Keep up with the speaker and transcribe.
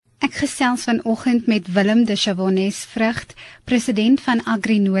gesels vanoggend met Willem De Chavonnes Vrugt, president van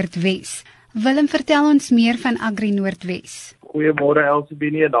Agri Noordwes. Willem, vertel ons meer van Agri Noordwes. Goeiemôre Elsabé,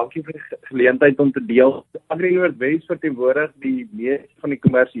 dankie vir die geleentheid om te deel. Agri Noordwes verteenwoordig die meeste van die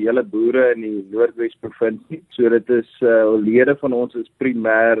kommersiële boere in die Noordwes provinsie. So dit is lede van ons is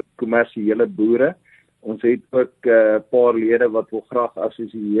primêr kommersiële boere. Ons het ook 'n paar lede wat wil graag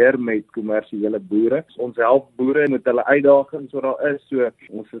assosieer met kommersiële boere. Ons help boere met hulle uitdagings wat daar is. So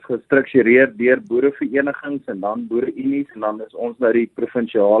ons is gestruktureer deur boereverenigings en dan boereunies en dan is ons nou die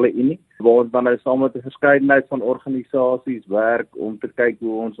provinsiale unie waar ons dan nou saam met 'n verskeidenheid van organisasies werk om te kyk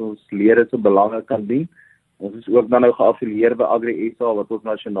hoe ons lede se belange kan dien. Ons is ook dan nou geaffilieer by Agri SA wat ons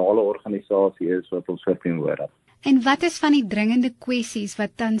nasionale organisasie is wat ons verteenwoordig. En wat is van die dringende kwessies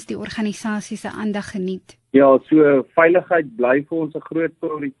wat tans die organisasie se aandag geniet? Ja, so veiligheid bly vir ons 'n groot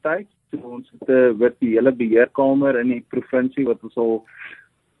prioriteit. So ons het 'n virtuele beheerkamer in die provinsie wat ons al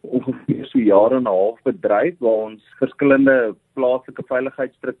ongeveer so jare en 'n half bedryf waar ons verskillende plaaslike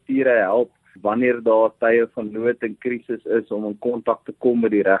veiligheidsstrukture help wanneer daar tye van nood en krisis is om in kontak te kom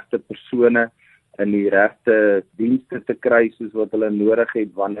met die regte persone en die regte dienste te kry soos wat hulle nodig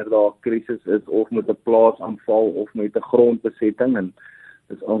het wanneer daar 'n krisis is of met 'n plaasaanval of met 'n grondbesetting en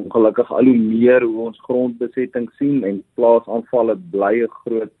dit is ongelukkig al hoe meer hoe ons grondbesetting sien en plaasaanvalle bly 'n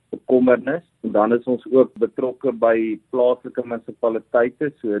groot bekommernis. En dan is ons ook betrokke by plaaslike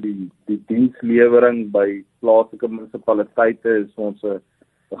munisipaliteite, so die dienslewering by plaaslike munisipaliteite is ons 'n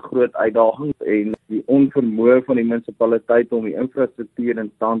groot uitdaging en die onvermoë van die munisipaliteite om die infrastruktuur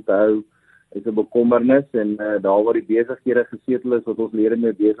in stand te hou is 'n bekommernis en daar waar die besighede gesetel is wat ons lede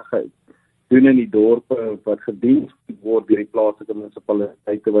mee besigheid doen in die dorpe wat gedien word deur die plaaslike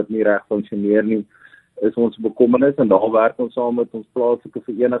munisipaliteite wat nie reg funksioneer nie, is ons bekommernis en daar werk ons saam met ons plaaslike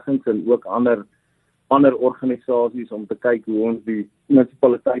verenigings en ook ander organisasies om te kyk hoe ons die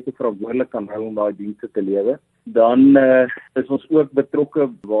munisipaliteite verantwoordelik kan hou om daai dienste te lewer. Dan is ons ook betrokke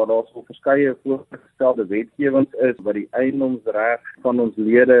waar daar so verskeie voorgestelde wetgewings is wat die eiendomsreg van ons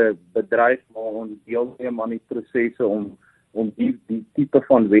lede bedryf, maar ons deelneem aan die prosesse om die tipe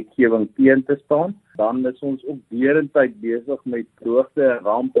van wetgewing teen te staan. Dan is ons ook deurentyd besig met droogte en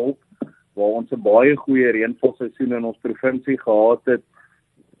rampehulp waar ons 'n baie goeie reënvalseisoen in ons provinsie gehad het.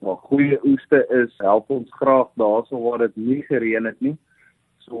 Maar goeie oeste is, help ons graag daarso waar dit nie gereën het nie.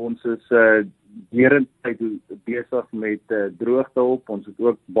 So ons is deurentyd besig met droogtehulp. Ons het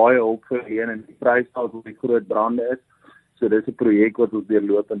ook baie hulp verleen in die Vrystaat waar die groot brande is. So dis 'n projek wat ons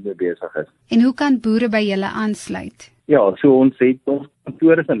deurlopend mee besig is. En hoe kan boere by julle aansluit? Ja, so ons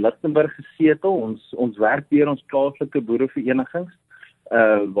kantoor is in Lichtenburg gesetel. Ons werk deur ons plaaslike boereverenigings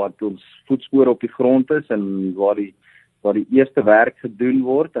wat ons voetspore op die grond is en waar die eerste werk gedoen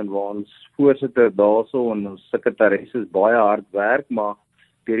word en waar ons voorsitter daarso en ons sekretaresse baie hard werk, maar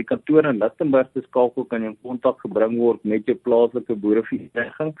deur die kantoor in Lichtenburg te skakel kan jy in kontak gebring word met jou plaaslike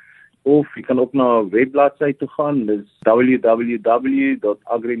boerevereniging of jy kan ook na 'n webbladsy toe gaan, dis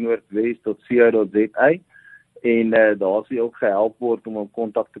www.agrinoordwes.co.za en daar sal jy ook gehelp word om in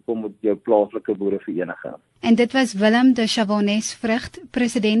kontak te kom met jou plaaslike boerevereniging. En dit was Willem De Chavonnes Vrugt,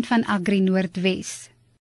 president van Agri Noordwes.